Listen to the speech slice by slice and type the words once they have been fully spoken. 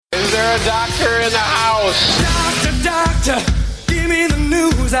there a doctor in the house? Doctor, give me the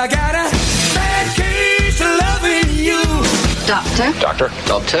news. I got a bad case of loving you. Doctor. Doctor.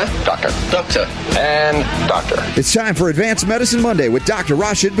 Doctor. Doctor. Doctor. And doctor. It's time for Advanced Medicine Monday with Dr.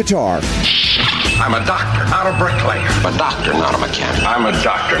 Rashid Buttar. I'm a doctor, not a bricklayer. I'm a doctor, not a mechanic. I'm a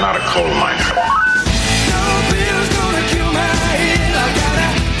doctor, not a coal miner. No pill's gonna kill my head. I got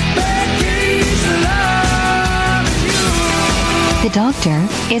a bad case of loving you. The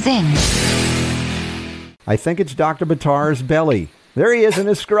doctor is in. I think it's Dr. Buttar's belly. There he is in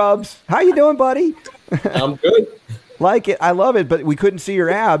his scrubs. How you doing, buddy? I'm good. Like it. I love it, but we couldn't see your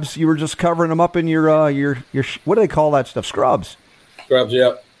abs. You were just covering them up in your what do they call that stuff? Scrubs. Scrubs,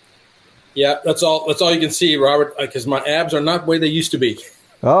 yeah. Yeah, that's all you can see, Robert, because my abs are not the way they used to be.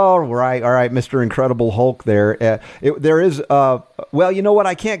 Oh, right. All right, Mr. Incredible Hulk there. There is, well, you know what?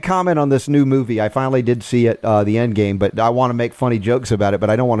 I can't comment on this new movie. I finally did see it, The Endgame, but I want to make funny jokes about it, but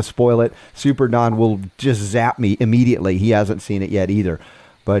I don't want to spoil it. Super Don will just zap me immediately. He hasn't seen it yet either.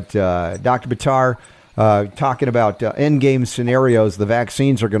 But Dr. Buttar, talking about endgame scenarios, the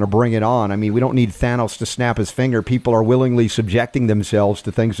vaccines are going to bring it on. I mean, we don't need Thanos to snap his finger. People are willingly subjecting themselves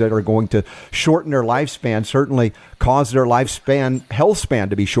to things that are going to shorten their lifespan, certainly cause their lifespan, health span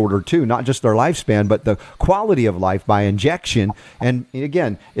to be shorter too, not just their lifespan, but the quality of life by injection. And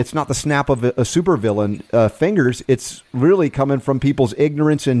again, it's not the snap of a supervillain fingers. It's really coming from people's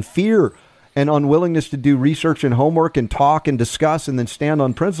ignorance and fear and unwillingness to do research and homework and talk and discuss and then stand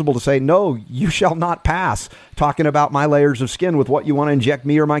on principle to say, no, you shall not pass talking about my layers of skin with what you want to inject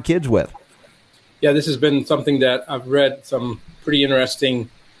me or my kids with. Yeah, this has been something that I've read some pretty interesting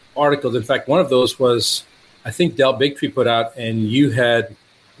articles. In fact, one of those was, I think Del Bigtree put out, and you had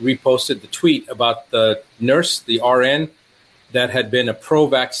reposted the tweet about the nurse, the RN, that had been a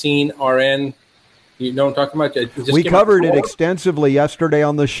pro-vaccine RN. You know what I'm talking about? We covered it extensively yesterday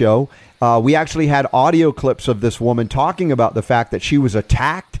on the show. We actually had audio clips of this woman talking about the fact that she was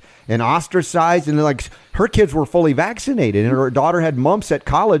attacked and ostracized, and like her kids were fully vaccinated, and her daughter had mumps at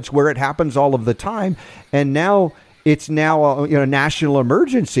college where it happens all of the time, and now it's a national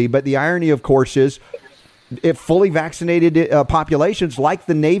emergency. But the irony, of course, is if fully vaccinated populations, like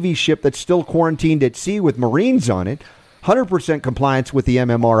the Navy ship that's still quarantined at sea with Marines on it, 100% compliance with the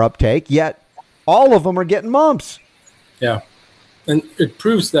MMR uptake, yet all of them are getting mumps. Yeah. And it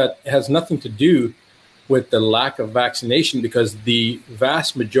proves that it has nothing to do with the lack of vaccination, because the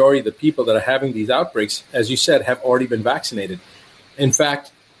vast majority of the people that are having these outbreaks, as you said, have already been vaccinated. In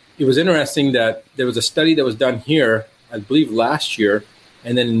fact, it was interesting that there was a study that was done here, I believe last year,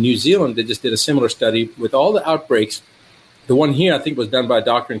 and then in New Zealand, they just did a similar study with all the outbreaks. The one here, I think, was done by a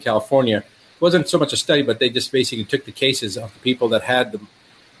doctor in California. It wasn't so much a study, but they just basically took the cases of the people that had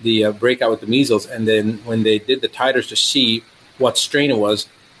the breakout with the measles, and then when they did the titers to see what strain it was,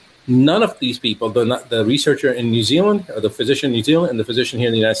 none of these people, the researcher in New Zealand, or the physician in New Zealand and the physician here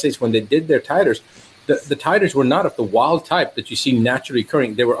in the United States, when they did their titers, the titers were not of the wild type that you see naturally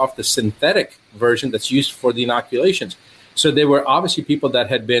occurring. They were of the synthetic version that's used for the inoculations. So they were obviously people that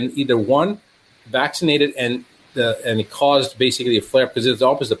had been either one, vaccinated and it caused basically a flare, because there's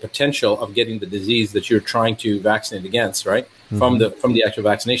always the potential of getting the disease that you're trying to vaccinate against, right? Mm-hmm. From the actual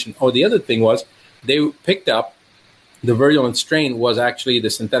vaccination. Or the other thing was they picked up the virulent strain was actually the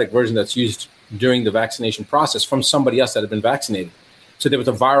synthetic version that's used during the vaccination process from somebody else that had been vaccinated. So there was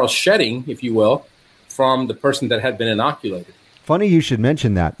a viral shedding, if you will, from the person that had been inoculated. Funny you should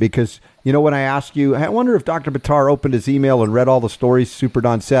mention that, because, you know, when I asked you, I wonder if Dr. Buttar opened his email and read all the stories Super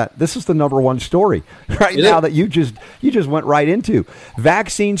Don set. This is the number one story right now that you just went right into.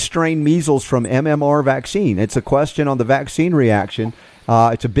 Vaccine strain measles from MMR vaccine. It's a question on the vaccine reaction.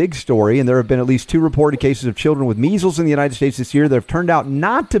 It's a big story, and there have been at least 2 reported cases of children with measles in the United States this year that have turned out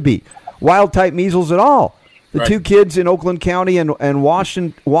not to be wild-type measles at all. The 2 kids in Oakland County and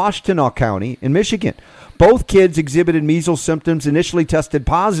Washtenaw County in Michigan. Both kids exhibited measles symptoms, initially tested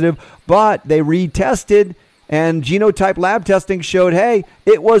positive, but they retested, and genotype lab testing showed, hey,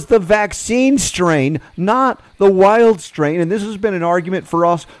 it was the vaccine strain, not the wild strain. And this has been an argument for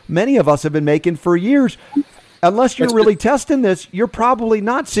us, many of us have been making for years. Unless you're really testing this, you're probably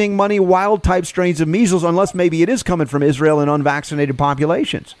not seeing many wild-type strains of measles, unless maybe it is coming from Israel and unvaccinated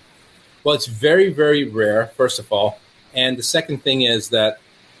populations. Well, it's very, very rare, first of all. And the second thing is that,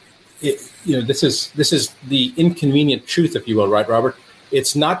 this is the inconvenient truth, if you will, right, Robert?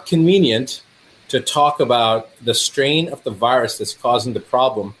 It's not convenient to talk about the strain of the virus that's causing the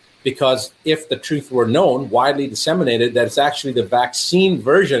problem, because if the truth were known, widely disseminated, that it's actually the vaccine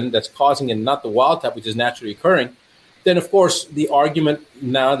version that's causing it, not the wild type, which is naturally occurring, then, of course, the argument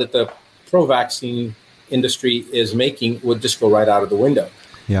now that the pro-vaccine industry is making would just go right out of the window.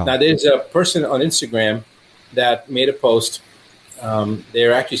 Yeah. Now, there's a person on Instagram that made a post.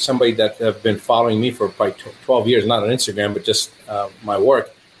 They're actually somebody that have been following me for probably 12 years, not on Instagram, but just my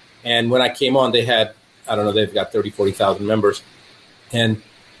work. And when I came on, they had, I don't know, they've got 30, 40,000 members, and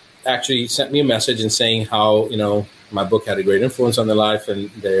actually sent me a message and saying how, my book had a great influence on their life, and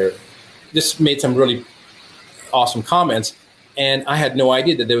they're just made some really awesome comments. And I had no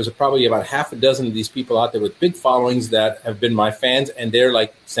idea that there was probably about half a dozen of these people out there with big followings that have been my fans, and they're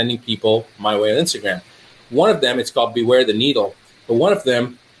like sending people my way on Instagram. One of them, it's called Beware the Needle, but one of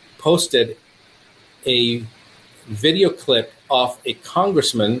them posted a video clip of a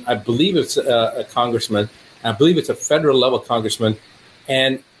congressman. I believe it's a congressman. I believe it's a federal level congressman.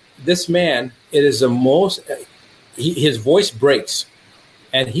 And this man, it is the most, his voice breaks.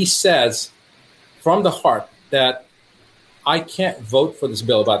 And he says from the heart that I can't vote for this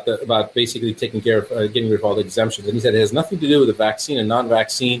bill about basically taking care of getting rid of all the exemptions. And he said it has nothing to do with the vaccine and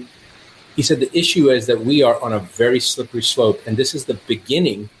non-vaccine. He said the issue is that we are on a very slippery slope, and this is the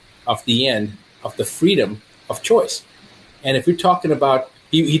beginning of the end of the freedom of choice. And if you're talking about,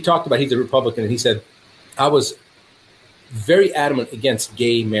 he talked about, he's a Republican, and he said, I was very adamant against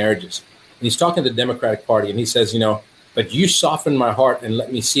gay marriages. And he's talking to the Democratic Party, and he says, but you softened my heart and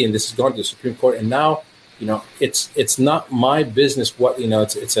let me see, and this has gone to the Supreme Court, and now, it's not my business what,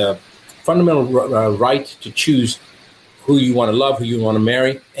 it's a fundamental right to choose who you want to love, who you want to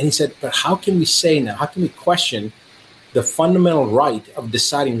marry. And he said, but how can we say now, how can we question the fundamental right of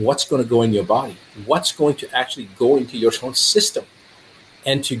deciding what's going to go in your body, what's going to actually go into your own system,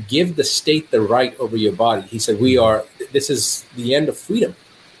 and to give the state the right over your body? He said, this is the end of freedom.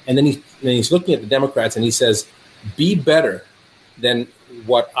 And then he's looking at the Democrats and he says, be better than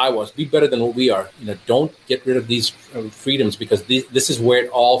what I was, be better than what we are. Don't get rid of these freedoms, because this is where it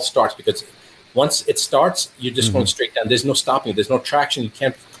all starts. Because once it starts, you're just going straight down. There's no stopping. There's no traction. You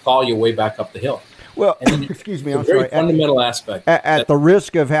can't claw your way back up the hill. Well, excuse me, I'm very sorry. Fundamental aspect. At the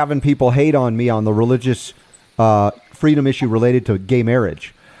risk of having people hate on me on the religious freedom issue related to gay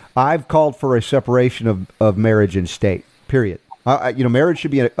marriage, I've called for a separation of marriage and state, period. Marriage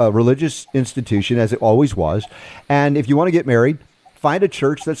should be a religious institution, as it always was. And if you want to get married, find a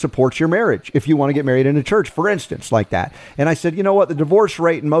church that supports your marriage. If you want to get married in a church, for instance, like that. And I said, you know what? The divorce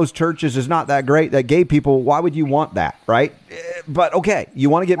rate in most churches is not that great. That gay people, why would you want that, right? But okay, you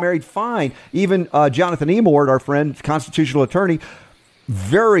want to get married, fine. Even Jonathan Emord, our friend, constitutional attorney,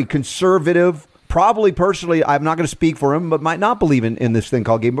 very conservative. Probably personally, I'm not going to speak for him, but might not believe in this thing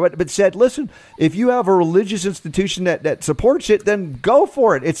called gay, but said, listen, if you have a religious institution that supports it, then go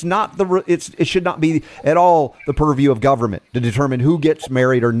for it. It's not it should not be at all the purview of government to determine who gets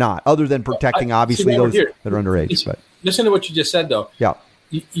married or not, other than protecting obviously those that are underage. But listen to what you just said, though. Yeah,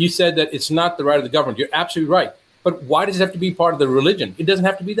 you said that it's not the right of the government. You're absolutely right. But why does it have to be part of the religion? It doesn't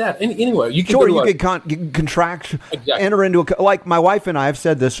have to be that. Anyway, you can you can contract, exactly. Enter into like my wife and I have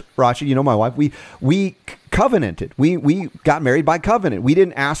said this, Rashi. My wife. We covenanted. We got married by covenant. We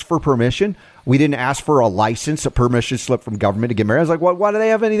didn't ask for permission. We didn't ask for a license, a permission slip from government to get married. I was like, why do they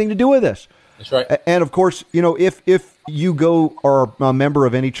have anything to do with this? That's right. And of course, if you go or a member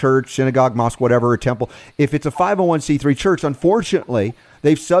of any church, synagogue, mosque, whatever, or temple, if it's a 501c3 church, unfortunately,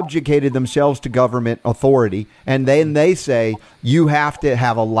 they've subjugated themselves to government authority, and then they say, you have to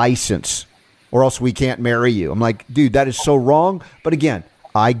have a license or else we can't marry you. I'm like, dude, that is so wrong. But again,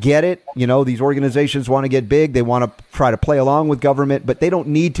 I get it. These organizations want to get big. They want to try to play along with government, but they don't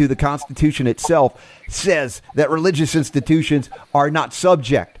need to. The Constitution itself says that religious institutions are not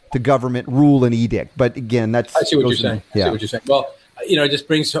subject to government rule and edict. But again, I see what you're saying. I see what you're saying. Well, it just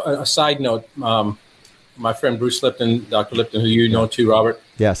brings a side note. My friend Bruce Lipton, Dr. Lipton, who you know too, Robert.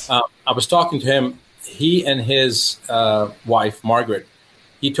 Yes. I was talking to him. He and his wife, Margaret,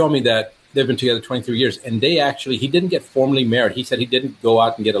 he told me that they've been together 23 years. And he didn't get formally married. He said he didn't go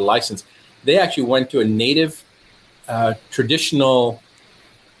out and get a license. They actually went to a native traditional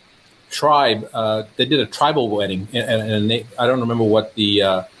tribe. They did a tribal wedding. And I don't remember what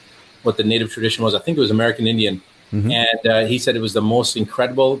the native tradition was. I think it was American Indian. Mm-hmm. And he said it was the most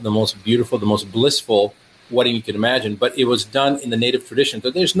incredible, the most beautiful, the most blissful wedding you could imagine. But it was done in the native tradition. So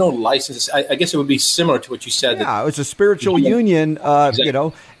there's no license. I guess it would be similar to what you said. Yeah, it was a spiritual union,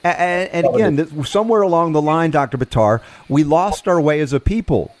 exactly. And again, somewhere along the line, Dr. Buttar, we lost our way as a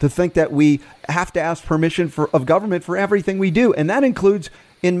people to think that we have to ask permission of government for everything we do. And that includes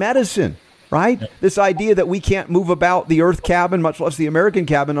in medicine. Right? Yeah. This idea that we can't move about the Earth cabin, much less the American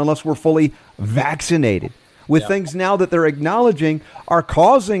cabin, unless we're fully vaccinated. With things now that they're acknowledging are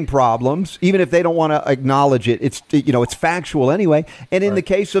causing problems, even if they don't want to acknowledge it. It's factual anyway. And in the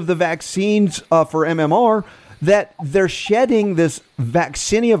case of the vaccines for MMR, that they're shedding this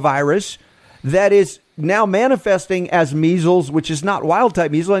vaccinia virus that is now manifesting as measles, which is not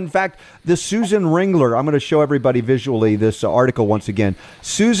wild-type measles. In fact, the Susan Ringler, I'm going to show everybody visually this article once again.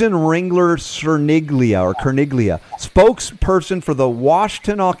 Susan Ringler Cerniglia, spokesperson for the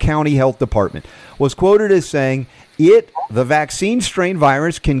Washtenaw County Health Department, was quoted as saying, the vaccine strain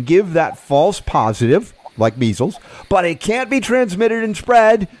virus can give that false positive, like measles, but it can't be transmitted and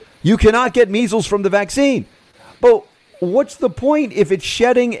spread. You cannot get measles from the vaccine. But what's the point if it's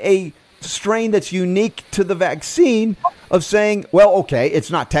shedding a strain that's unique to the vaccine of saying, well, okay, it's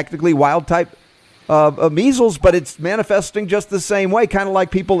not technically wild type measles, but it's manifesting just the same way, kind of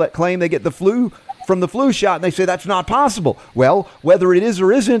like people that claim they get the flu from the flu shot and they say that's not possible. Well, whether it is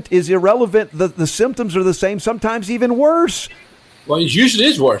or isn't is irrelevant. The symptoms are the same, sometimes even worse. Well, it usually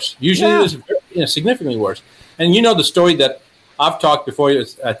is worse. Usually it is significantly worse. And you know the story that I've talked before.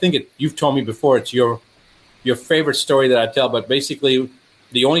 I think you've told me before. It's your favorite story that I tell. But basically,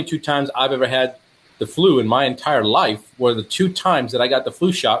 the only 2 times I've ever had the flu in my entire life were the 2 times that I got the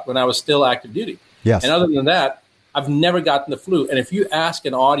flu shot when I was still active duty. Yes. And other than that, I've never gotten the flu. And if you ask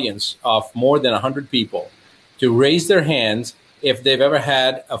an audience of more than 100 people to raise their hands if they've ever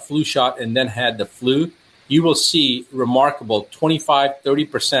had a flu shot and then had the flu, you will see remarkable 25,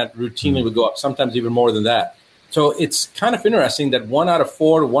 30% routinely would go up, sometimes even more than that. So it's kind of interesting that 1 out of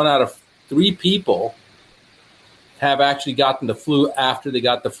 4 to 1 out of 3 people have actually gotten the flu after they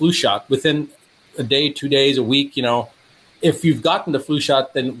got the flu shot within a day, 2 days, a week. If you've gotten the flu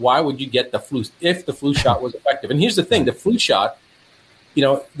shot, then why would you get the flu if the flu shot was effective? And here's the thing, the flu shot,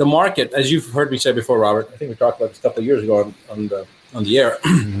 the market, as you've heard me say before, Robert, I think we talked about this a couple of years ago on the air.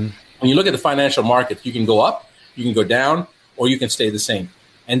 When you look at the financial markets, you can go up, you can go down, or you can stay the same.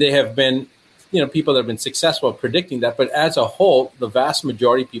 And they have been, people that have been successful at predicting that. But as a whole, the vast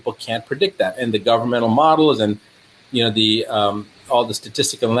majority of people can't predict that. And the governmental models and all the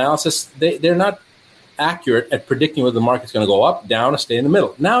statistical analysis, they're not accurate at predicting whether the market's going to go up, down, or stay in the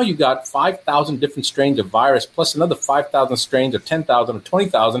middle. Now you got 5,000 different strains of virus plus another 5,000 strains or 10,000 or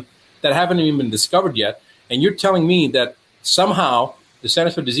 20,000 that haven't even been discovered yet. And you're telling me that somehow the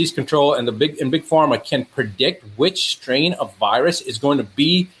Centers for Disease Control and Big Pharma can predict which strain of virus is going to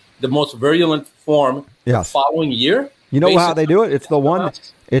be the most virulent form the following year? You know how they do it? It's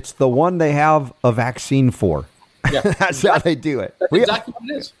the one they have a vaccine for. Yeah, that's how they do it. That's exactly what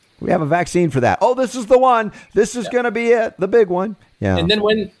it is. We have a vaccine for that. Oh, this is the one. This is going to be it, the big one. Yeah. And then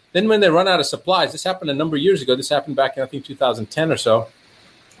when they run out of supplies, this happened a number of years ago. This happened back in, I think, 2010 or so.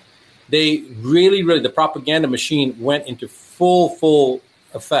 They really, the propaganda machine went into full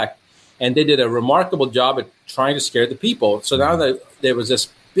effect. And they did a remarkable job at trying to scare the people. So now there was this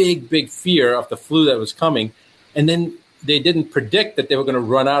big fear of the flu that was coming. And then they didn't predict that they were going to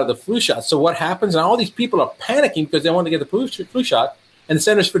run out of the flu shot. So what happens? And all these people are panicking because they want to get the flu shot. And the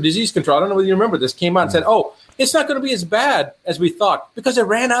Centers for Disease Control, I don't know whether you remember this, came out and said, it's not going to be as bad as we thought because it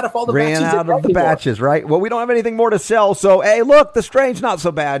ran out of all the vaccines. Ran out of the batches, right? Well, we don't have anything more to sell. So, hey, look, the strain's not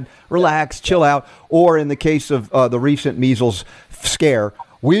so bad. Relax, chill out. Or in the case of the recent measles scare,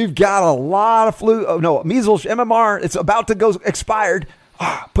 we've got a lot of measles, MMR, it's about to go expired.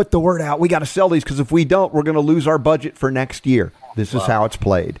 Put the word out. We got to sell these because if we don't, we're going to lose our budget for next year. This is how it's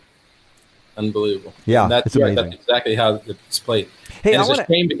played. Unbelievable. Yeah, it's amazing. That's exactly how it's played. Hey, and it's a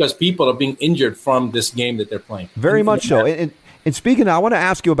shame because people are being injured from this game that they're playing. Very much so. And speaking of, I want to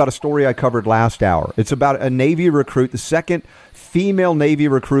ask you about a story I covered last hour. It's about a Navy recruit, the second female Navy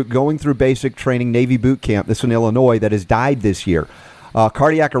recruit going through basic training, Navy boot camp, this in Illinois, that has died this year.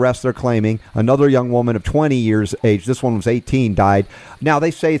 Cardiac arrest, they're claiming. Another young woman of 20 years age, this one was 18, died. Now,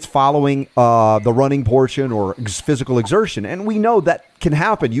 they say it's following the running portion or physical exertion. And we know that can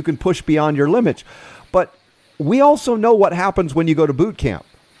happen. You can push beyond your limits. But we also know what happens when you go to boot camp.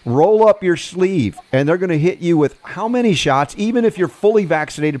 Roll up your sleeve, and they're going to hit you with how many shots, even if you're fully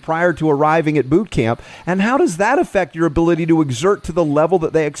vaccinated prior to arriving at boot camp. And how does that affect your ability to exert to the level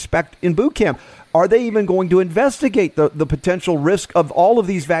that they expect in boot camp? Are they even going to investigate the potential risk of all of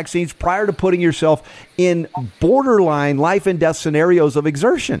these vaccines prior to putting yourself in borderline life and death scenarios of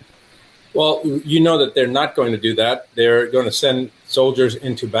exertion? Well, you know that they're not going to do that. They're going to send soldiers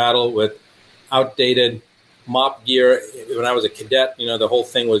into battle with outdated mop gear. When I was a cadet, the whole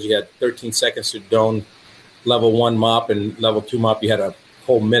thing was you had 13 seconds to don level 1 mop, and level 2 mop, you had a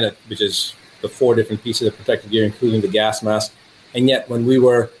whole minute, which is the 4 different pieces of protective gear, including the gas mask. And yet when we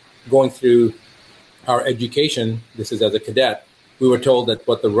were going through our education, this is as a cadet, we were told that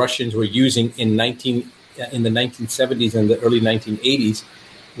what the Russians were using in the 1970s and the early 1980s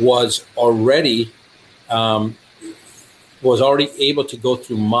was already was already able to go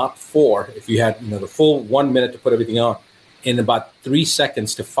through Mach 4, if you had the full 1 minute to put everything on, in about 3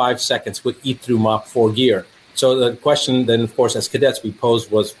 seconds to 5 seconds would eat through Mach 4 gear. So the question then, of course, as cadets we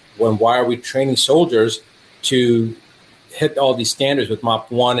posed was, why are we training soldiers to hit all these standards with Mach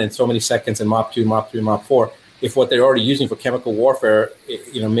 1 in so many seconds and Mach 2, Mach 3, Mach 4, if what they're already using for chemical warfare,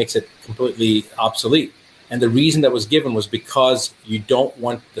 makes it completely obsolete? And the reason that was given was because you don't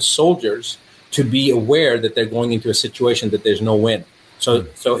want the soldiers to be aware that they're going into a situation that there's no win. So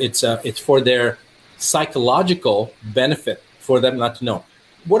it's for their psychological benefit for them not to know.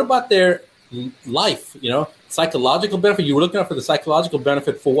 What about their life? Psychological benefit. You were looking out for the psychological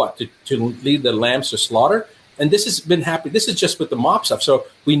benefit for what? To lead the lambs to slaughter. And this has been happening. This is just with the MOP stuff. So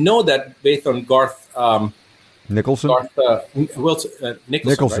we know that based on Garth Nicholson.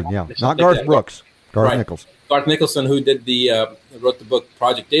 Nicholson, right? Yeah, not Garth Brooks. Garth Nicholson. Garth Nicholson, who wrote the book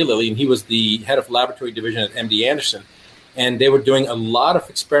Project Daylily, and he was the head of laboratory division at MD Anderson. And they were doing a lot of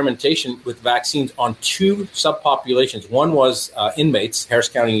experimentation with vaccines on 2 subpopulations. One was inmates, Harris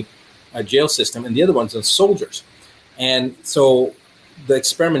County jail system, and the other one's on soldiers. And so the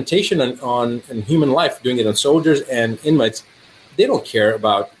experimentation on human life, doing it on soldiers and inmates, they don't care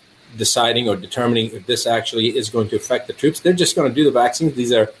about deciding or determining if this actually is going to affect the troops. They're just going to do the vaccines.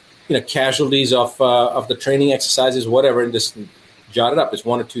 These are casualties of the training exercises, whatever, and just jot it up. It's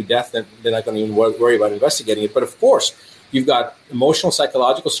 1 or 2 deaths, then they're not going to even worry about investigating it. But of course, you've got emotional,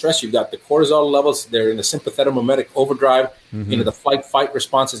 psychological stress. You've got the cortisol levels. They're in a sympathetic mimetic overdrive. Mm-hmm. The fight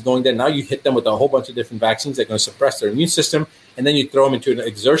response is going there. Now you hit them with a whole bunch of different vaccines that are going to suppress their immune system. And then you throw them into an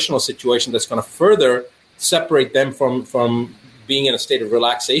exertional situation that's going to further separate them from being in a state of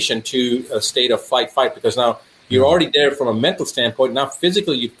relaxation to a state of fight, because now you're already there from a mental standpoint. Now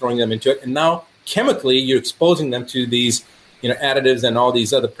physically you're throwing them into it. And now chemically you're exposing them to these additives and all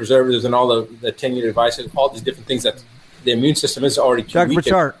these other preservatives and all the attenuated devices, all these different things that the immune system is already too Dr.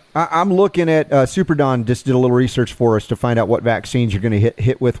 Buttar, I'm looking at Super Don just did a little research for us to find out what vaccines you're going to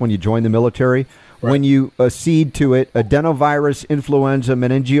hit with when you join the military. Right. When you accede to it, adenovirus, influenza,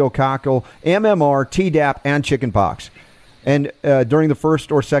 meningococcal, MMR, Tdap, and chickenpox. And during the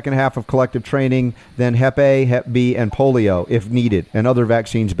first or second half of collective training, then Hep A, Hep B, and polio, if needed, and other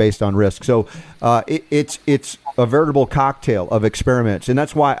vaccines based on risk. So it's a veritable cocktail of experiments. And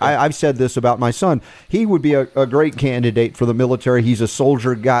that's why I've said this about my son. He would be a great candidate for the military. He's a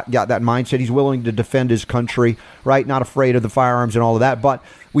soldier, got that mindset. He's willing to defend his country, right? Not afraid of the firearms and all of that. But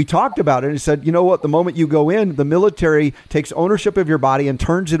we talked about it and said, you know what? The moment you go in, the military takes ownership of your body and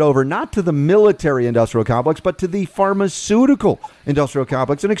turns it over not to the military industrial complex, but to the pharmaceutical industrial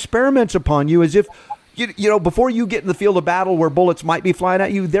complex and experiments upon you as if, before you get in the field of battle where bullets might be flying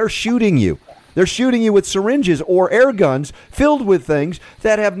at you, they're shooting you. They're shooting you with syringes or air guns filled with things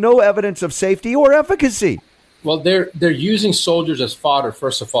that have no evidence of safety or efficacy. Well, they're using soldiers as fodder,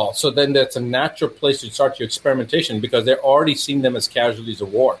 first of all. So then that's a natural place to start your experimentation because they're already seeing them as casualties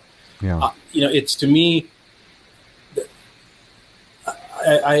of war. Yeah. It's to me,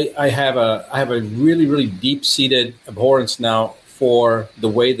 I have a really, really deep-seated abhorrence now for the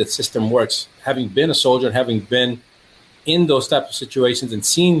way the system works. Having been a soldier and having been in those types of situations and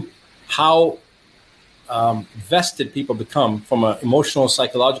seen how vested people become from an emotional,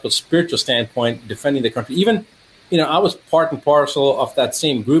 psychological, spiritual standpoint, defending the country. Even, I was part and parcel of that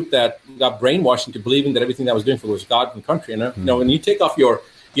same group that got brainwashed into believing that everything that I was doing for was God and country. And when you have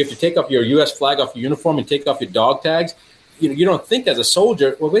to take off your U.S. flag off your uniform and take off your dog tags. You don't think as a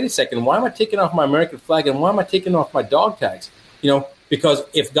soldier, well, wait a second, why am I taking off my American flag and why am I taking off my dog tags? Because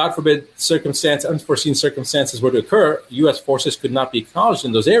if, God forbid, unforeseen circumstances were to occur, U.S. forces could not be acknowledged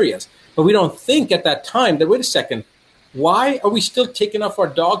in those areas. But we don't think at that time that, wait a second, why are we still taking off our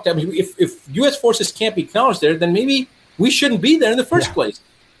dog tag? I mean, if U.S. forces can't be acknowledged there, then maybe we shouldn't be there in the first place.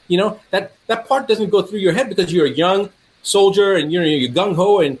 That part doesn't go through your head because you're a young soldier and you're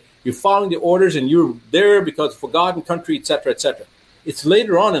gung-ho and you're following the orders and you're there because for God and country, et cetera, et cetera. It's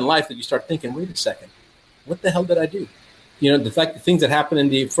later on in life that you start thinking, wait a second, what the hell did I do? The things that happened in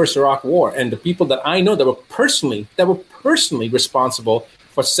the first Iraq War and the people that I know that were personally responsible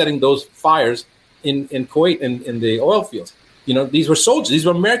for setting those fires in Kuwait and in the oil fields. These were soldiers. These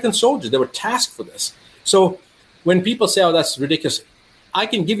were American soldiers. They were tasked for this. So when people say, oh, that's ridiculous, I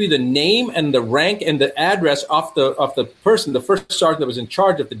can give you the name and the rank and the address of the person, the first sergeant that was in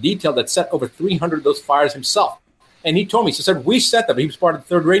charge of the detail that set over 300 of those fires himself. And he told me, he said, we set them. He was part of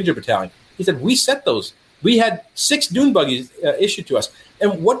the 3rd Ranger Battalion. He said, we set those. We had 6 dune buggies issued to us.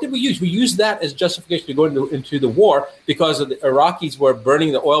 And what did we use? We used that as justification to go into the war because of the Iraqis were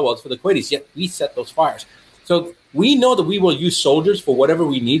burning the oil wells for the Kuwaitis, yet we set those fires. So we know that we will use soldiers for whatever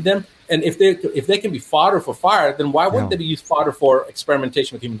we need them. And if they can be fodder for fire, then why wouldn't they be used fodder for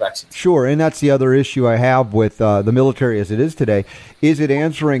experimentation with human vaccines? Sure, and that's the other issue I have with the military as it is today. Is it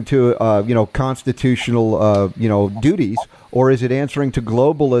answering to constitutional duties, or is it answering to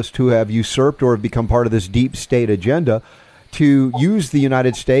globalists who have usurped or have become part of this deep state agenda to use the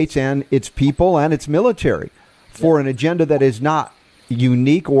United States and its people and its military for an agenda that is not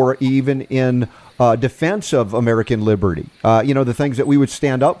unique or even in defense of American liberty? The things that we would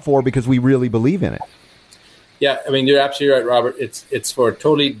stand up for because we really believe in it. Yeah, I mean, you're absolutely right, Robert. It's for a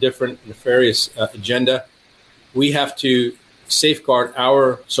totally different, nefarious agenda. We have to safeguard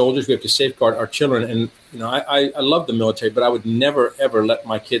our soldiers. We have to safeguard our children. And, I love the military, but I would never, ever let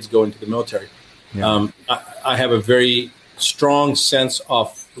my kids go into the military. Yeah. I have a very strong sense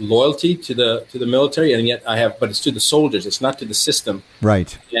of loyalty to the military, and yet but it's to the soldiers. It's not to the system.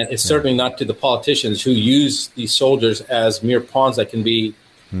 Right. And it's certainly not to the politicians who use these soldiers as mere pawns that can be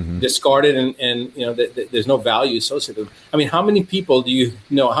discarded, and there's no value associated with them. I mean, how many people do you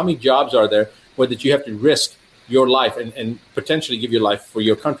know, how many jobs are there where that you have to risk your life and potentially give your life for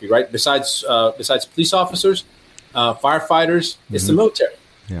your country, right? Besides police officers, firefighters, it's the military.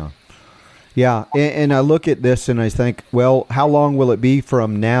 Yeah. Yeah, and I look at this and I think, well, how long will it be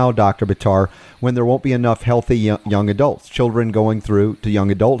from now, Dr. Buttar, when there won't be enough healthy young adults, children going through to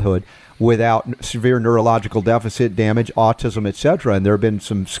young adulthood without severe neurological deficit, damage, autism, etc.? And there have been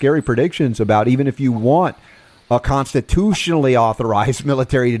some scary predictions about even if you want a constitutionally authorized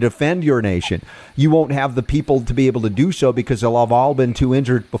military to defend your nation, you won't have the people to be able to do so because they'll have all been too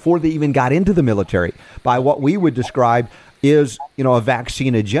injured before they even got into the military by what we would describe is, a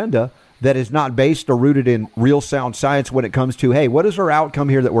vaccine agenda that is not based or rooted in real sound science when it comes to, hey, what is our outcome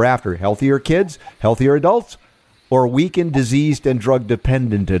here that we're after? Healthier kids, healthier adults, or weakened, diseased, and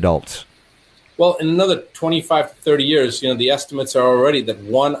drug-dependent adults? Well, in another 25 to 30 years, the estimates are already that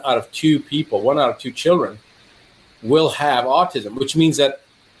 1 out of 2 children will have autism, which means that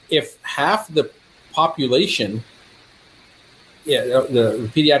if half the population, the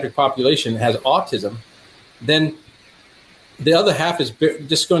pediatric population has autism, then the other half is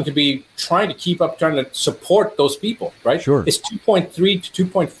just going to be trying to support those people, right? Sure. It's $2.3 to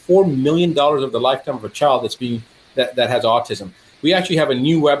 $2.4 million of the lifetime of a child that has autism. We actually have a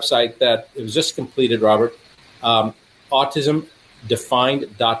new website that it was just completed, Robert,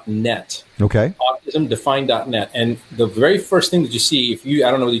 autismdefined.net. Okay. Autismdefined.net. And the very first thing that you see,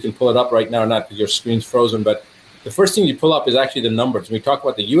 I don't know whether you can pull it up right now or not because your screen's frozen, but the first thing you pull up is actually the numbers. We talk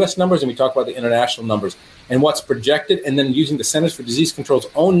about the U.S. numbers and we talk about the international numbers and what's projected, and then using the Centers for Disease Control's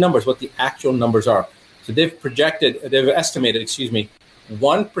own numbers, what the actual numbers are. So they've estimated,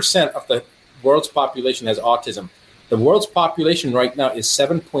 1% of the world's population has autism. The world's population right now is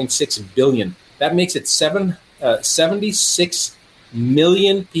 7.6 billion. That makes it 76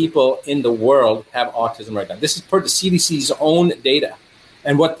 million people in the world have autism right now. This is per the CDC's own data.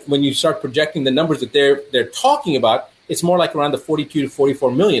 And when you start projecting the numbers that they're talking about, it's more like around the 42 to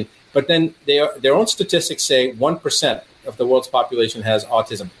 44 million. But then their own statistics say 1% of the world's population has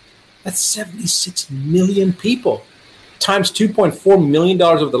autism. That's 76 million people times $2.4 million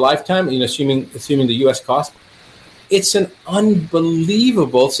over the lifetime, assuming the U.S. cost. It's an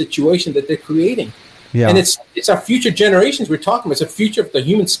unbelievable situation that they're creating. Yeah. And it's our future generations we're talking about. It's the future of the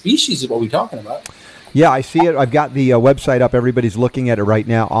human species is what we're talking about. Yeah, I see it. I've got the website up. Everybody's looking at it right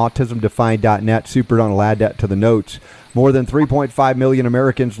now, autismdefined.net. Super Don will add that to the notes. More than 3.5 million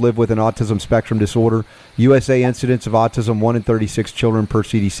Americans live with an autism spectrum disorder. USA incidence of autism, 1 in 36 children per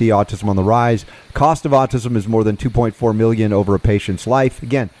CDC. Autism on the rise. Cost of autism is more than $2.4 million over a patient's life.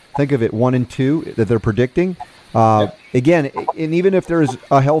 Again, think of it, 1 in 2 that they're predicting. Again, and even if there's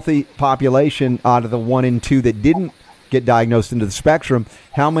a healthy population out of the 1 in 2 that didn't get diagnosed into the spectrum,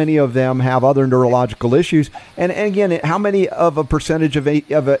 how many of them have other neurological issues? And again, how many of a percentage of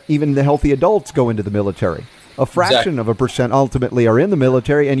even the healthy adults go into the military? A fraction of a percent ultimately are in the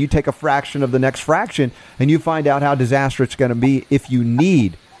military, and you take a fraction of the next fraction, and you find out how disastrous it's going to be if you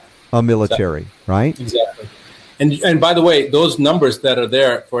need a military, right? Exactly. And by the way, those numbers that are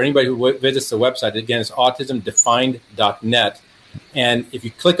there for anybody who visits the website, again, it's autismdefined.net. And if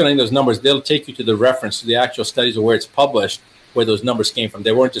you click on any of those numbers, they'll take you to the reference to the actual studies of where it's published, where those numbers came from.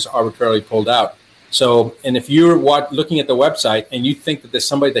 They weren't just arbitrarily pulled out. So, and if you're looking at the website and you think that there's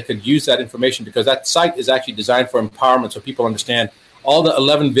somebody that could use that information, because that site is actually designed for empowerment, so people understand all the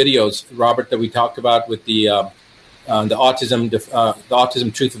 11 videos, Robert, that we talked about with the autism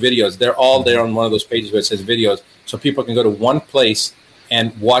truth videos. They're all there on one of those pages where it says videos, so people can go to one place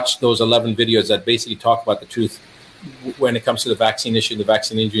and watch those 11 videos that basically talk about the truth when it comes to the vaccine issue, the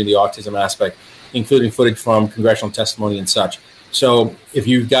vaccine injury, and the autism aspect, including footage from congressional testimony and such. So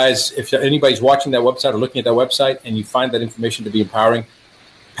if anybody's watching that website or looking at that website and you find that information to be empowering,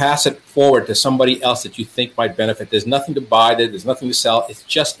 pass it forward to somebody else that you think might benefit. There's nothing to buy there. There's nothing to sell. It's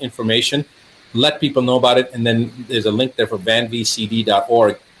just information. Let people know about it. And then there's a link there for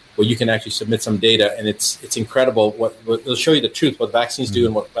vanvcd.org where you can actually submit some data. And it's incredible. It'll show you the truth, what vaccines do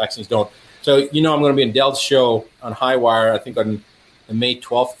and what vaccines don't. So, I'm going to be in Dell's show on Highwire, I think on May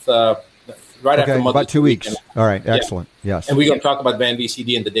 12th, right after Mother's Day. About 2 weeks. All right. Excellent. Yeah. Yes. And we're going to talk about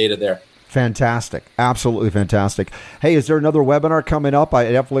VanVCD and the data there. Fantastic. Absolutely fantastic. Hey, is there another webinar coming up?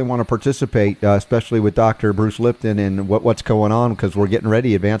 I definitely want to participate, especially with Dr. Bruce Lipton and what's going on, because we're getting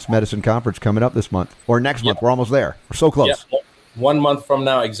ready. Advanced Medicine Conference coming up this month or next month. We're almost there. We're so close. Yep. 1 month from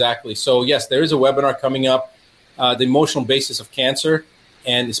now, exactly. So, yes, there is a webinar coming up, the emotional basis of cancer,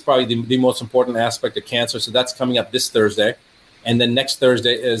 and it's probably the most important aspect of cancer. So that's coming up this Thursday. And then next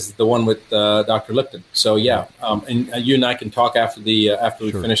Thursday is the one with Dr. Lipton. So and you and I can talk after we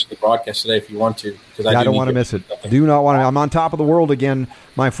finish the broadcast today if you want to. Because I don't want to miss it. Do not want to. I'm on top of the world again,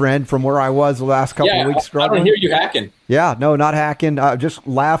 my friend, from where I was the last couple of weeks. I don't hear you hacking. Yeah, no, not hacking. Just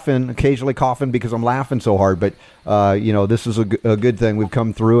laughing, occasionally coughing because I'm laughing so hard. But this is a good thing. We've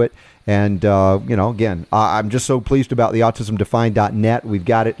come through it. And, again, I'm just so pleased about the autismdefined.net. We've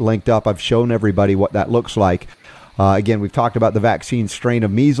got it linked up. I've shown everybody what that looks like. Again, we've talked about the vaccine strain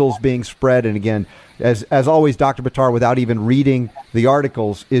of measles being spread. And again, as always, Dr. Buttar, without even reading the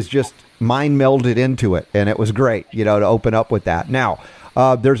articles, is just mind melded into it. And it was great, to open up with that. Now,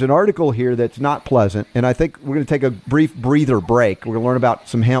 there's an article here that's not pleasant. And I think we're going to take a brief breather break. We're going to learn about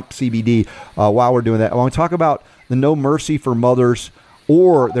some hemp CBD while we're doing that. I want to talk about the No Mercy for Mothers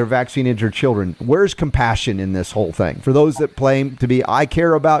or their vaccine-injured children. Where's compassion in this whole thing? For those that claim to be, I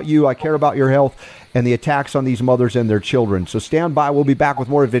care about you, I care about your health, and the attacks on these mothers and their children. So stand by. We'll be back with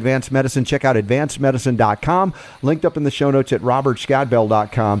more of Advanced Medicine. Check out advancedmedicine.com, linked up in the show notes at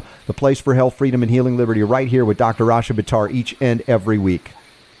robertscottbell.com, the place for health, freedom, and healing liberty, right here with Dr. Rashid Buttar each and every week.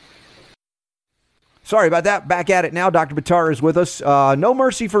 Sorry about that. Back at it now. Dr. Buttar is with us. No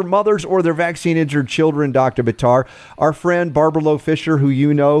mercy for mothers or their vaccine-injured children, Dr. Buttar. Our friend Barbara Lowe Fisher, who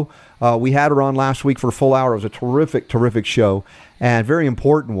we had her on last week for a full hour. It was a terrific, terrific show and very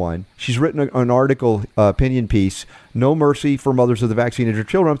important one. She's written an article, opinion piece, No Mercy for Mothers of the Vaccine-Injured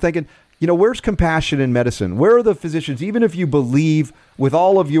Children. I'm thinking, where's compassion in medicine? Where are the physicians, even if you believe with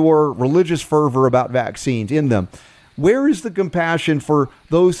all of your religious fervor about vaccines in them, where is the compassion for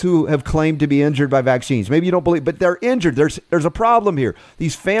those who have claimed to be injured by vaccines? Maybe you don't believe, but they're injured. There's a problem here.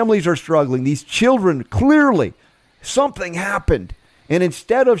 These families are struggling. These children, clearly, something happened. And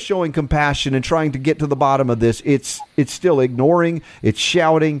instead of showing compassion and trying to get to the bottom of this, it's still ignoring, it's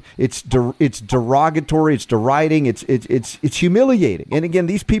shouting, it's derogatory, it's deriding, it's humiliating. And again,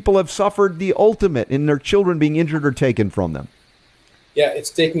 these people have suffered the ultimate in their children being injured or taken from them. Yeah, it's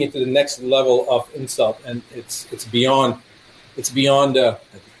taking it to the next level of insult, and it's beyond an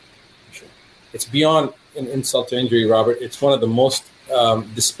insult to injury, Robert. It's one of the most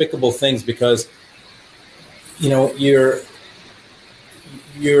despicable things because you're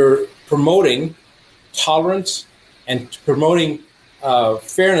promoting tolerance and promoting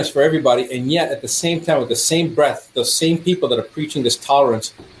fairness for everybody, and yet at the same time, with the same breath, the same people that are preaching this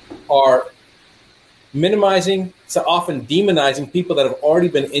tolerance are minimizing, so often demonizing people that have already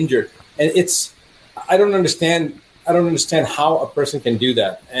been injured. And I don't understand how a person can do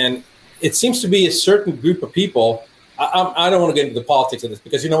that. And it seems to be a certain group of people. I don't want to get into the politics of this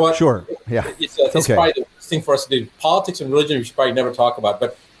because you know what? Sure. Yeah. It's okay. Probably the worst thing for us to do. Politics and religion we should probably never talk about.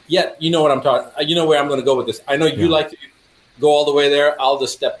 But yet, you know what I'm talking. You know where I'm going to go with this. I know you like to go all the way there. I'll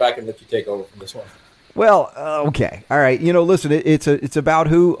just step back and let you take over from this one. Well, okay. All right. Listen, it's about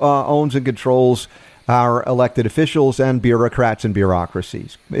who owns and controls our elected officials and bureaucrats and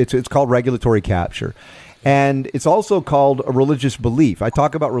bureaucracies. It's called regulatory capture. And it's also called a religious belief. I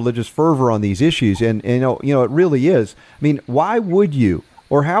talk about religious fervor on these issues, and it really is. I mean, why would you,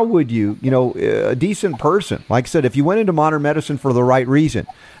 or how would you, a decent person, like I said, if you went into modern medicine for the right reason,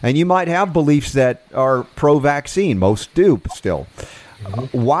 and you might have beliefs that are pro-vaccine, most do still,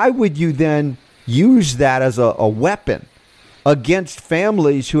 why would you then use that as a weapon against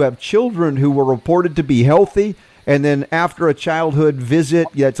families who have children who were reported to be healthy, and then after a childhood visit,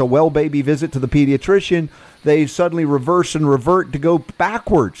 it's a well baby visit to the pediatrician, they suddenly reverse and revert to go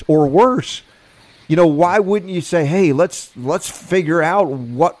backwards or worse? Why wouldn't you say, hey, let's figure out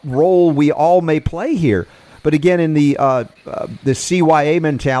what role we all may play here? But again, in the CYA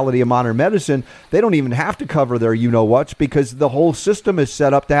mentality of modern medicine, they don't even have to cover their you-know-whats because the whole system is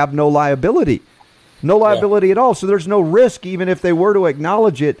set up to have no liability. No liability at all. So there's no risk, even if they were to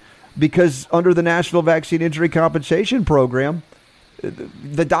acknowledge it, because under the National Vaccine Injury Compensation Program,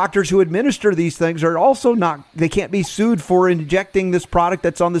 the doctors who administer these things are also they can't be sued for injecting this product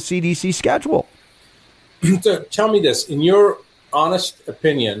that's on the CDC schedule. So tell me this, in your honest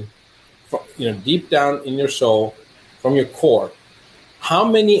opinion, deep down in your soul, from your core, how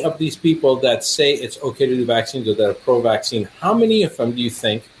many of these people that say it's okay to do vaccines or that are pro-vaccine, how many of them do you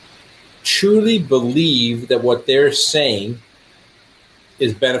think truly believe that what they're saying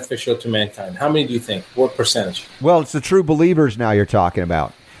is beneficial to mankind? How many do you think? What percentage? Well, it's the true believers now you're talking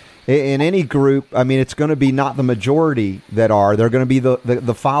about. In any group, I mean, it's going to be not the majority that are. They're going to be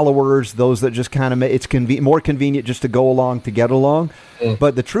the followers, those that just kind of it's more convenient just to go along to get along.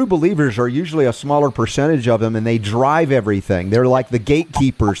 But the true believers are usually a smaller percentage of them, and they drive everything. They're like the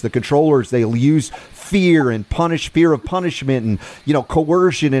gatekeepers, the controllers. They'll use fear and fear of punishment, and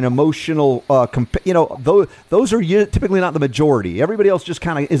coercion and emotional. Those are typically not the majority. Everybody else just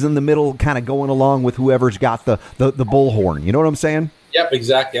kind of is in the middle, kind of going along with whoever's got the bullhorn. You know what I'm saying? Yep,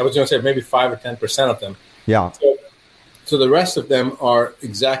 exactly. I was going to say maybe 5 or 10% of them. Yeah. So the rest of them are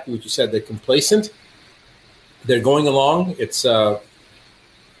exactly what you said. They're complacent. They're going along. It's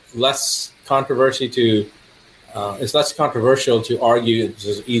less controversial to argue. It's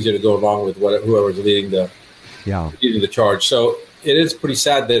just easier to go along with whoever's leading the charge. So it is pretty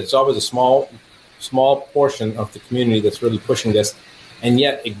sad that it's always a small portion of the community that's really pushing this, and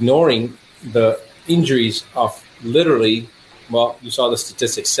yet ignoring the injuries of literally. Well, you saw the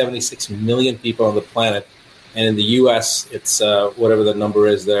statistics, 76 million people on the planet. And in the U.S., it's whatever the number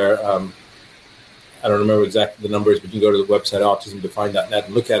is there. I don't remember exactly the numbers, but you can go to the website autismdefined.net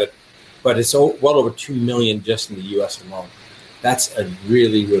and look at it. But it's well over 2 million just in the U.S. alone. That's a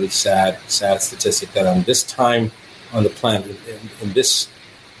really, really sad statistic that on this time on the planet, in this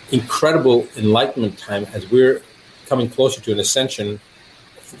incredible enlightenment time, as we're coming closer to an ascension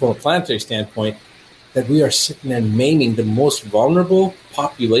from a planetary standpoint, that we are sitting and maiming the most vulnerable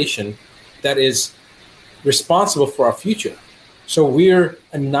population that is responsible for our future. So we're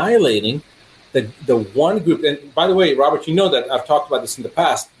annihilating the one group. And by the way, Robert, you know that I've talked about this in the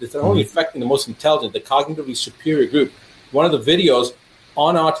past. It's only affecting the most intelligent, the cognitively superior group. One of the videos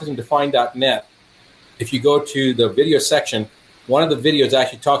on autismdefined.net, if you go to the video section, one of the videos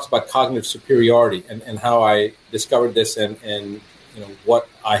actually talks about cognitive superiority and how I discovered this and what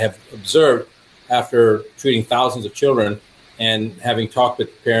I have observed after treating thousands of children and having talked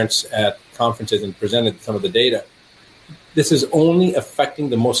with parents at conferences and presented some of the data. This is only affecting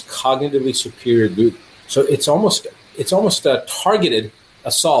the most cognitively superior group. So it's almost a targeted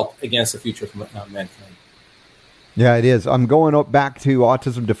assault against the future of mankind. Yeah, it is. I'm going back to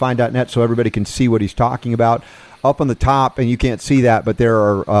autismdefined.net so everybody can see what he's talking about. Up on the top, and you can't see that, but there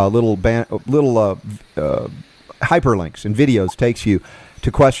are little hyperlinks and videos takes you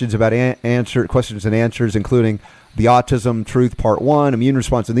to questions about questions and answers, including the Autism Truth Part 1, Immune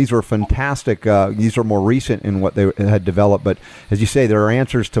Response, and these were fantastic. These are more recent in what they had developed, but as you say, there are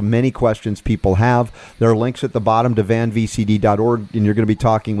answers to many questions people have. There are links at the bottom to vanvcd.org, and you're going to be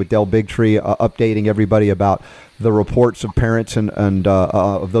talking with Del Bigtree, updating everybody about the reports of parents and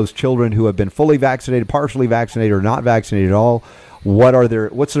of those children who have been fully vaccinated, partially vaccinated, or not vaccinated at all.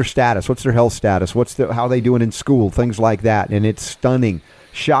 What's their status? What's their health status? How are they doing in school? Things like that. And it's stunning,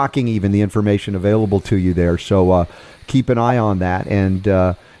 shocking, even the information available to you there. So keep an eye on that. And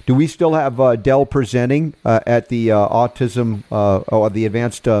do we still have Del presenting at the the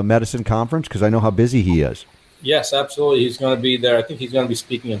Advanced Medicine Conference? Because I know how busy he is. Yes, absolutely. He's going to be there. I think he's going to be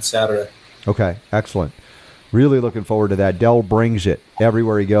speaking on Saturday. Okay, excellent. Really looking forward to that. Del brings it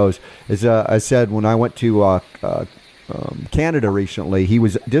everywhere he goes. As I said, when I went to Canada recently, he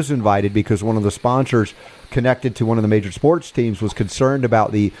was disinvited because one of the sponsors connected to one of the major sports teams was concerned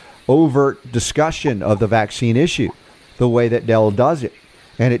about the overt discussion of the vaccine issue, the way that Del does it.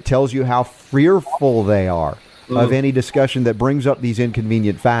 And it tells you how fearful they are of any discussion that brings up these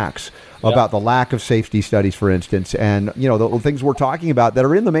inconvenient facts about the lack of safety studies, for instance, and the things we're talking about that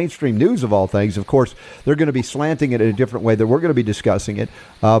are in the mainstream news of all things. Of course, they're going to be slanting it in a different way that we're going to be discussing it.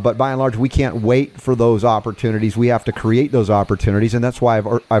 But by and large, we can't wait for those opportunities. We have to create those opportunities, and that's why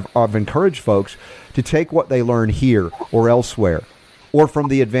I've encouraged folks to take what they learn here or elsewhere, or from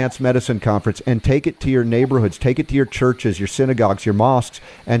the Advanced Medicine Conference, and take it to your neighborhoods, take it to your churches, your synagogues, your mosques,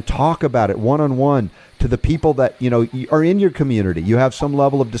 and talk about it one-on-one to the people that are in your community. You have some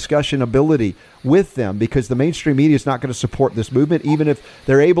level of discussion ability with them, because the mainstream media is not going to support this movement. Even if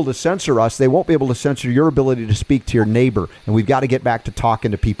they're able to censor us, they won't be able to censor your ability to speak to your neighbor, and we've got to get back to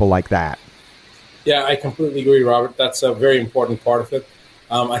talking to people like that. Yeah, I completely agree, Robert. That's a very important part of it.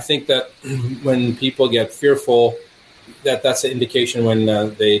 I think that when people get fearful, that's an indication when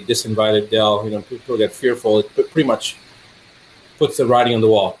they disinvited Del. People get fearful. It pretty much puts the writing on the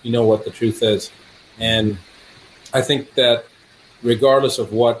wall. You know what the truth is. And I think that regardless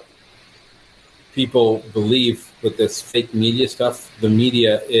of what people believe with this fake media stuff, the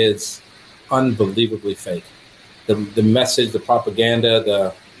media is unbelievably fake. The message, the propaganda,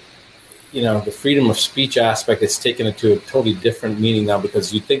 the freedom of speech aspect is taken into a totally different meaning now,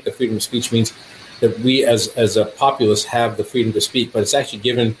 because you think the freedom of speech means that we as a populace have the freedom to speak, but it's actually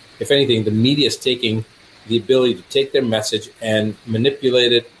given, if anything, the media is taking the ability to take their message and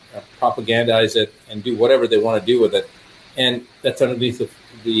manipulate it, propagandize it, and do whatever they want to do with it. And that's underneath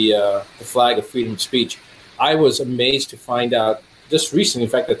the flag of freedom of speech. I was amazed to find out just recently,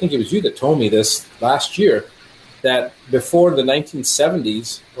 in fact, I think it was you that told me this last year, that before the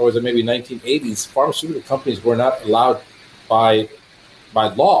 1970s, or was it maybe 1980s, pharmaceutical companies were not allowed by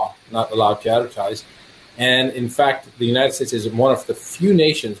law, not allowed to advertise. And in fact, the United States is one of the few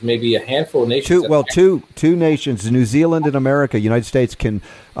nations, maybe a handful of nations. Two nations, New Zealand and America. United States can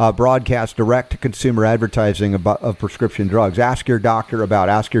broadcast direct-to-consumer advertising of prescription drugs. Ask your doctor about.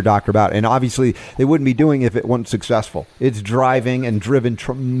 And obviously, they wouldn't be doing it if it wasn't successful. It's driving and driven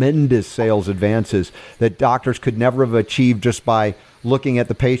tremendous sales advances that doctors could never have achieved just by looking at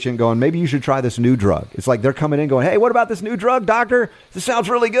the patient going, maybe you should try this new drug. It's like they're coming in going, hey, what about this new drug, doctor? This sounds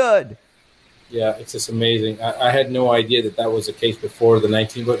really good. Yeah, it's just amazing. I had no idea that was the case before the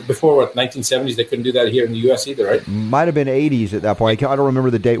 1970s. They couldn't do that here in the U.S. either, right? Might have been 80s at that point. I don't remember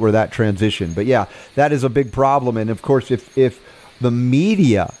the date where that transitioned. But yeah, that is a big problem. And of course, if the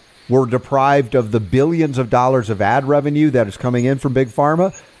media were deprived of the billions of dollars of ad revenue that is coming in from Big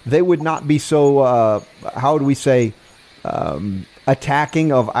Pharma, they would not be so, how would we say,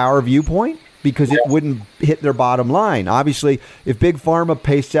 attacking of our viewpoint, because it wouldn't hit their bottom line. Obviously, if Big Pharma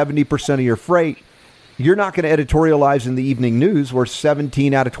pays 70% of your freight, you're not going to editorialize in the evening news where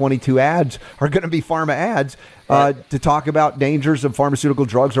 17 out of 22 ads are going to be pharma ads to talk about dangers of pharmaceutical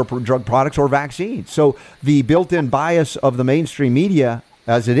drugs or drug products or vaccines. So the built-in bias of the mainstream media,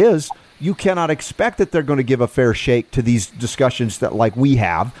 as it is, you cannot expect that they're going to give a fair shake to these discussions that, like we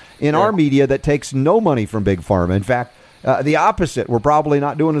have in our media, that takes no money from Big Pharma. In fact, the opposite. We're probably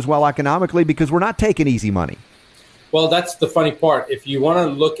not doing as well economically because we're not taking easy money. Well, that's the funny part. If you want to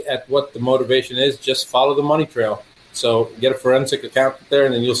look at what the motivation is, just follow the money trail. So get a forensic accountant there,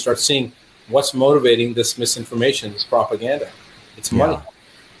 and then you'll start seeing what's motivating this misinformation, this propaganda. It's money.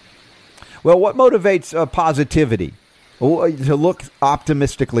 Well, what motivates positivity? To look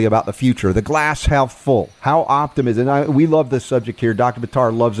optimistically about the future, the glass half full. How optimism? And we love this subject here. Dr.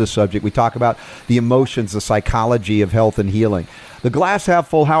 Buttar loves this subject. We talk about the emotions, the psychology of health and healing. The glass half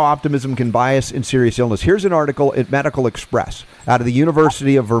full, how optimism can bias in serious illness. Here's an article at Medical Express out of the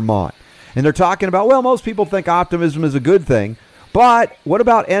University of Vermont. And they're talking about, well, most people think optimism is a good thing, but what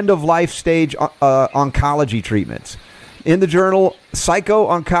about end-of-life stage oncology treatments? In the journal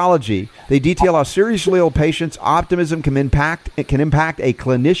Psycho-Oncology, they detail how seriously ill patients' optimism can impact a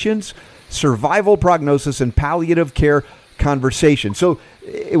clinician's survival prognosis and palliative care conversation. So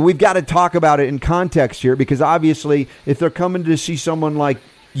we've got to talk about it in context here, because obviously if they're coming to see someone like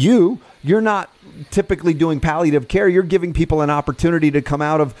you're not typically doing palliative care. You're giving people an opportunity to come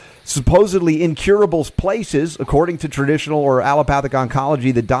out of supposedly incurable places, according to traditional or allopathic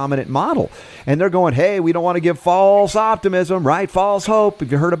oncology, the dominant model. And they're going, hey, we don't want to give false optimism, right? False hope.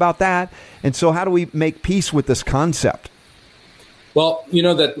 Have you heard about that? And so how do we make peace with this concept? Well, you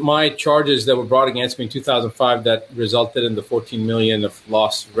know that my charges that were brought against me in 2005 that resulted in the $14 million of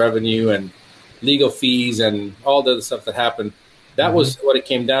lost revenue and legal fees and all the other stuff that happened, that was what it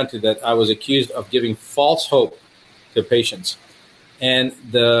came down to, that I was accused of giving false hope to patients. And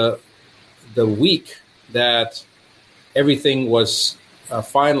the week that everything was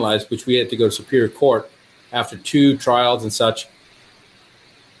finalized, which we had to go to Superior Court after 2 trials and such,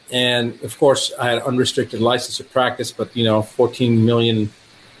 and of course I had unrestricted license to practice, but 14 million,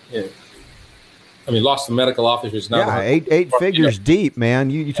 lost the medical officers. Now, eight figures deep, man.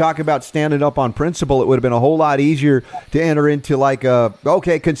 You talk about standing up on principle. It would have been a whole lot easier to enter into like a,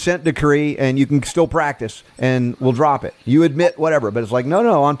 consent decree, and you can still practice, and we'll drop it. You admit whatever, but it's like,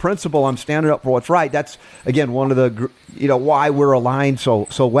 no, on principle, I'm standing up for what's right. That's, again, one of the, why we're aligned so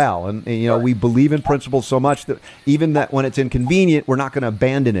well. And we believe in principles so much that even that when it's inconvenient, we're not going to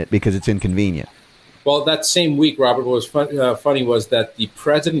abandon it because it's inconvenient. Well, that same week, Robert, what was funny was that the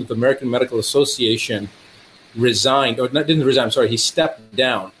president of the American Medical Association resigned, didn't resign, I'm sorry, he stepped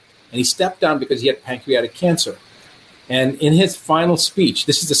down. And he stepped down because he had pancreatic cancer. And in his final speech,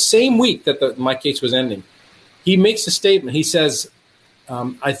 this is the same week that my case was ending, he makes a statement. He says,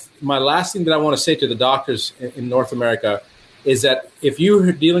 my last thing that I want to say to the doctors in North America is that if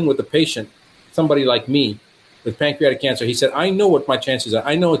you're dealing with a patient, somebody like me, with pancreatic cancer. He said, I know what my chances are.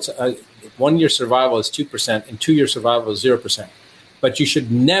 I know it's 1 year survival is 2% and 2 year survival is 0%. But you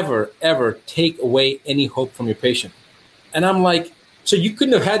should never, ever take away any hope from your patient. And I'm like, so you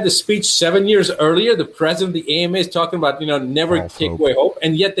couldn't have had this speech 7 years earlier? The president of the AMA is talking about, never false take hope. Away hope.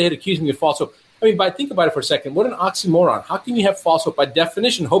 And yet they had accused me of false hope. I mean, think about it for a second. What an oxymoron. How can you have false hope? By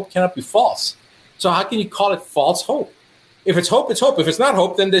definition, hope cannot be false. So how can you call it false hope? If it's hope, it's hope. If it's not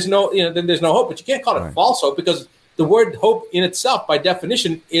hope, then there's no hope. But you can't call it false hope, because the word hope in itself, by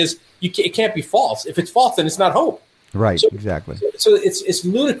definition, is it can't be false. If it's false, then it's not hope. Right, exactly. So it's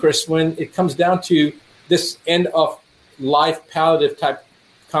ludicrous when it comes down to this end of life palliative type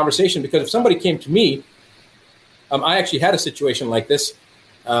conversation. Because if somebody came to me, I actually had a situation like this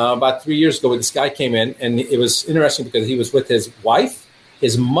about 3 years ago where this guy came in, and it was interesting because he was with his wife,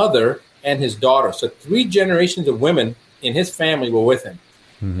 his mother, and his daughter. So 3 generations of women in his family were with him.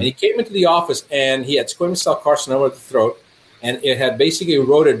 Mm-hmm. And he came into the office and he had squamous cell carcinoma of the throat, and it had basically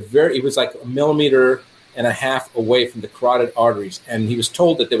eroded it was like 1.5 millimeters away from the carotid arteries. And he was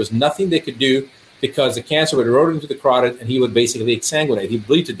told that there was nothing they could do because the cancer would erode into the carotid and he would basically exsanguinate. He'd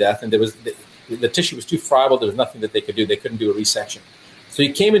bleed to death, and there was the tissue was too friable. There was nothing that they could do. They couldn't do a resection. So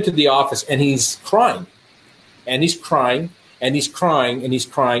he came into the office and he's crying, and he's crying, and he's crying, and he's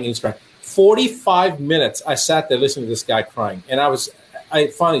crying, and he's crying. 45 minutes I sat there listening to this guy crying, and I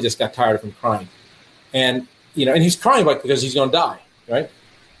finally just got tired of him crying. And and he's crying because he's going to die, right?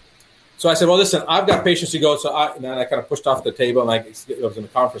 So I said, well, listen, I've got patients to go. So I kind of pushed off the table, and I was in the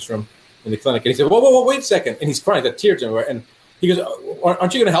conference room in the clinic, and he said, whoa, wait a second. And he's crying, got tears everywhere. And he goes,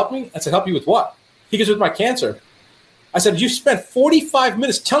 aren't you going to help me? I said, help you with what? He goes, with my cancer. I said, you spent 45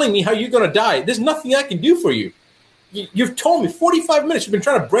 minutes telling me how you're going to die. There's nothing I can do for you. You've told me 45 minutes. You've been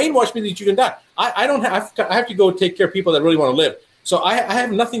trying to brainwash me that you can die. I have to go take care of people that really want to live. So I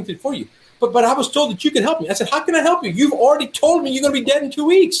have nothing for you. But I was told that you could help me. I said, how can I help you? You've already told me you're going to be dead in 2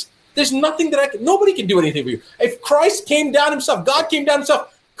 weeks. There's nothing nobody can do anything for you. If Christ came down himself, God came down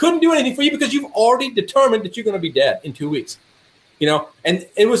himself, couldn't do anything for you because you've already determined that you're going to be dead in 2 weeks. And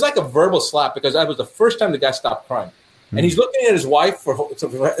it was like a verbal slap, because that was the first time the guy stopped crying. Mm-hmm. And he's looking at his wife for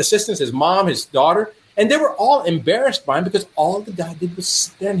assistance, his mom, his daughter, and they were all embarrassed by him because all the guy did was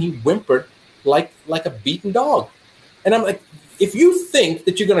sit there and he whimpered like a beaten dog. And I'm like, if you think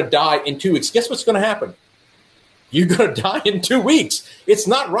that you're going to die in 2 weeks, guess what's going to happen? You're going to die in 2 weeks. It's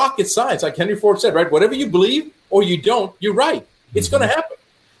not rocket science, like Henry Ford said, right? Whatever you believe or you don't, you're right. It's going to happen.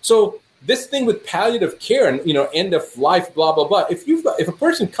 So this thing with palliative care and end of life, blah blah blah. If a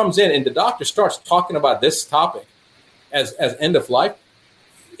person comes in and the doctor starts talking about this topic as end of life,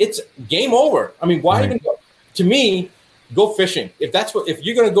 it's game over. I mean, why even go? To me, go fishing. If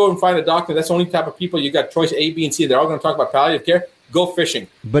you're going to go and find a doctor, that's the only type of people you got choice A, B, and C. They're all going to talk about palliative care. Go fishing.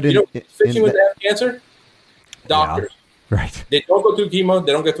 But fishing when they have cancer, doctors. Yeah, right. They don't go through chemo.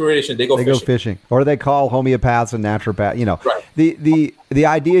 They don't go through radiation. They go fishing. Or they call homeopaths and naturopaths. Right. The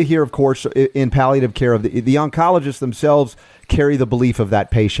idea here, of course, in palliative care, of the oncologists themselves carry the belief of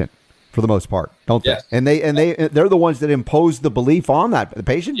that patient for the most part, don't they? Yes. And they're the ones that impose the belief on that. The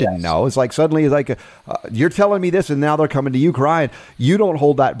patient didn't know. It's like suddenly it's like you're telling me this, and now they're coming to you crying. You don't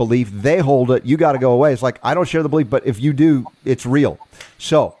hold that belief. They hold it. You got to go away. It's like, I don't share the belief, but if you do, it's real.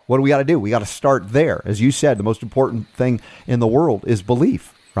 So what do we got to do? We got to start there. As you said, the most important thing in the world is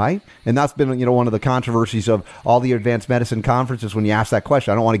belief. Right. And that's been, one of the controversies of all the advanced medicine conferences when you ask that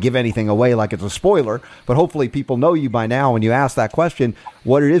question. I don't want to give anything away like it's a spoiler, but hopefully people know you by now when you ask that question,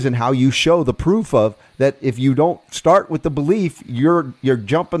 what it is and how you show the proof of that. If you don't start with the belief, you're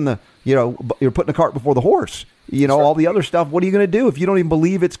jumping you're putting the cart before the horse. All the other stuff. What are you going to do if you don't even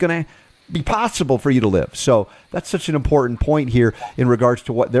believe it's going to be possible for you to live? So that's such an important point here in regards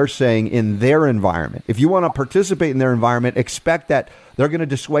to what they're saying in their environment. If you want to participate in their environment, expect that they're going to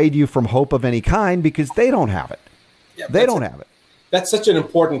dissuade you from hope of any kind because they don't have it. Yeah, they don't have it. That's such an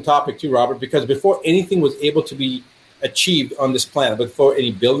important topic too, Robert, because before anything was able to be achieved on this planet, before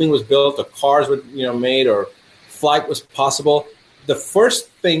any building was built or cars were made or flight was possible, the first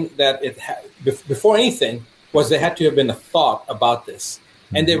thing that before anything was there had to have been a thought about this.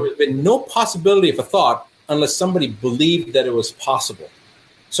 And there would have been no possibility of a thought unless somebody believed that it was possible.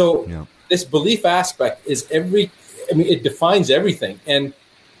 So this belief aspect is it defines everything. And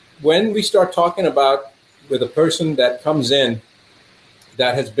when we start talking about with a person that comes in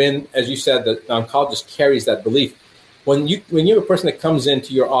that has been, as you said, the oncologist carries that belief. When you have a person that comes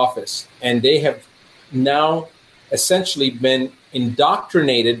into your office and they have now essentially been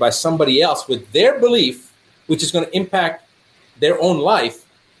indoctrinated by somebody else with their belief, which is going to impact their own life,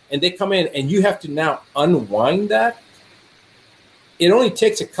 and they come in and you have to now unwind that. It only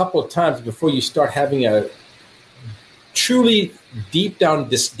takes a couple of times before you start having truly deep down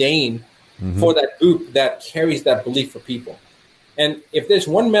disdain for that group that carries that belief for people. And if there's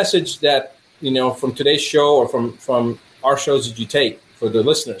one message that, from today's show or from our shows that you take for the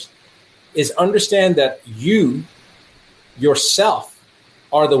listeners, is understand that you yourself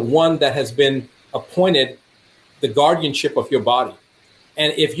are the one that has been appointed the guardianship of your body.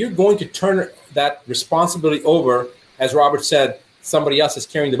 And if you're going to turn that responsibility over, as Robert said, somebody else is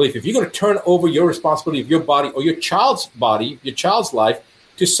carrying the belief. If you're going to turn over your responsibility of your body or your child's body, your child's life,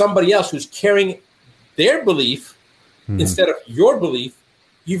 to somebody else who's carrying their belief instead of your belief,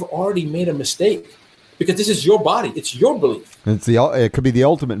 you've already made a mistake, because this is your body. It's your belief. It could be the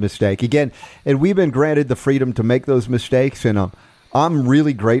ultimate mistake. Again, and we've been granted the freedom to make those mistakes, and I'm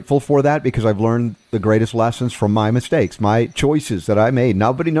really grateful for that, because I've learned the greatest lessons from my mistakes, my choices that I made.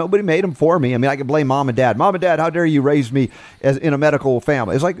 Nobody made them for me. I mean, I can blame mom and dad. Mom and dad, how dare you raise me in a medical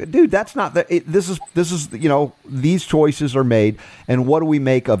family? It's like, dude, that's not this is these choices are made, and what do we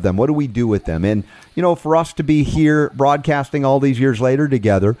make of them? What do we do with them? And for us to be here broadcasting all these years later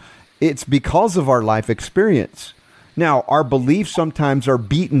together, it's because of our life experience. Now, our beliefs sometimes are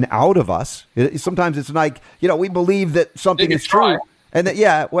beaten out of us. Sometimes it's like, we believe that something is true. And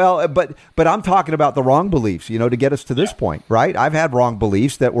that, but I'm talking about the wrong beliefs, to get us to this point, right? I've had wrong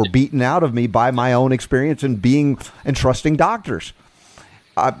beliefs that were beaten out of me by my own experience and trusting doctors.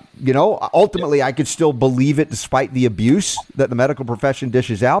 Ultimately, I could still believe it despite the abuse that the medical profession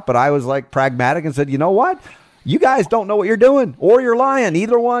dishes out. But I was like pragmatic and said, you know what? You guys don't know what you're doing, or you're lying.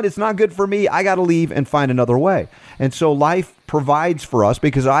 Either one, it's not good for me. I got to leave and find another way. And so life provides for us,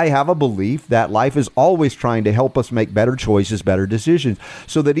 because I have a belief that life is always trying to help us make better choices, better decisions,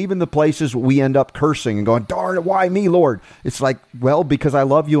 so that even the places we end up cursing and going, darn it, why me, Lord? It's like, well, because I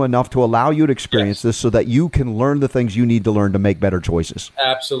love you enough to allow you to experience this so that you can learn the things you need to learn to make better choices.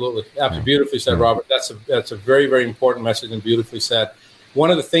 Absolutely. Beautifully said, Robert. That's a very, very important message, and beautifully said. One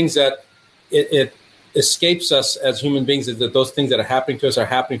of the things that it escapes us as human beings is that those things that are happening to us are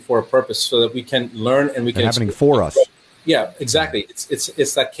happening for a purpose, so that we can learn and we can happening for us. Yeah, exactly.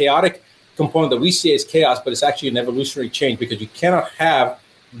 It's that chaotic component that we see as chaos, but it's actually an evolutionary change, because you cannot have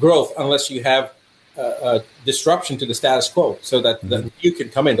growth unless you have a disruption to the status quo, so that the new can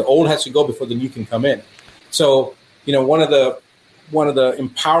come in. The old has to go before the new can come in. So, one of the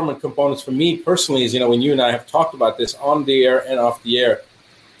empowerment components for me personally is, when you and I have talked about this on the air and off the air,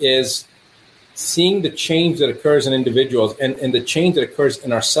 is seeing the change that occurs in individuals and the change that occurs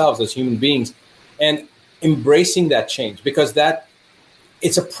in ourselves as human beings, and embracing that change, because that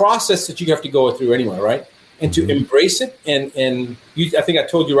it's a process that you have to go through anyway, right? And to embrace it, and I think I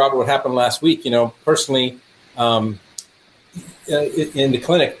told you, Robert, what happened last week, personally in the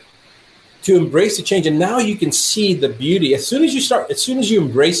clinic, to embrace the change. And now you can see the beauty. As soon as you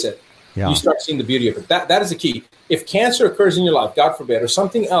embrace it, you start seeing the beauty of it. That is the key. If cancer occurs in your life, God forbid, or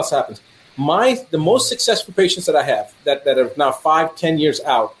something else happens, the most successful patients that I have that are now 5-10 years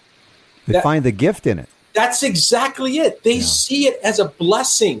out, they find the gift in it. That's exactly it. They see it as a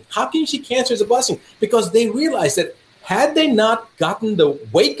blessing. How can you see cancer as a blessing? Because they realize that had they not gotten the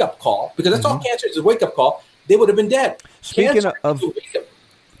wake-up call, because that's all cancer is, a wake-up call, they would have been dead. Speaking of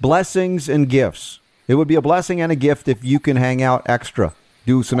blessings and gifts, it would be a blessing and a gift if you can hang out extra.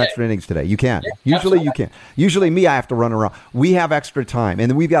 Do some extra innings today. You can. Usually you can. Usually me, I have to run around. We have extra time.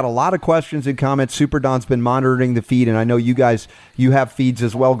 And we've got a lot of questions and comments. Super Don's been monitoring the feed, and I know you guys, you have feeds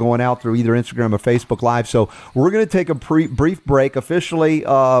as well going out through either Instagram or Facebook Live. So we're going to take a brief break. Officially,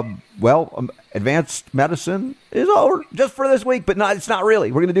 advanced medicine is over just for this week, but it's not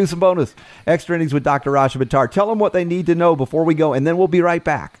really. We're going to do some bonus extra innings with Dr. Rashid Buttar. Tell them what they need to know before we go, and then we'll be right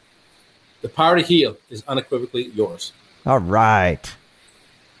back. The power to heal is unequivocally yours. All right.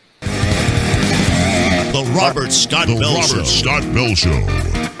 The Robert Scott Bell Show.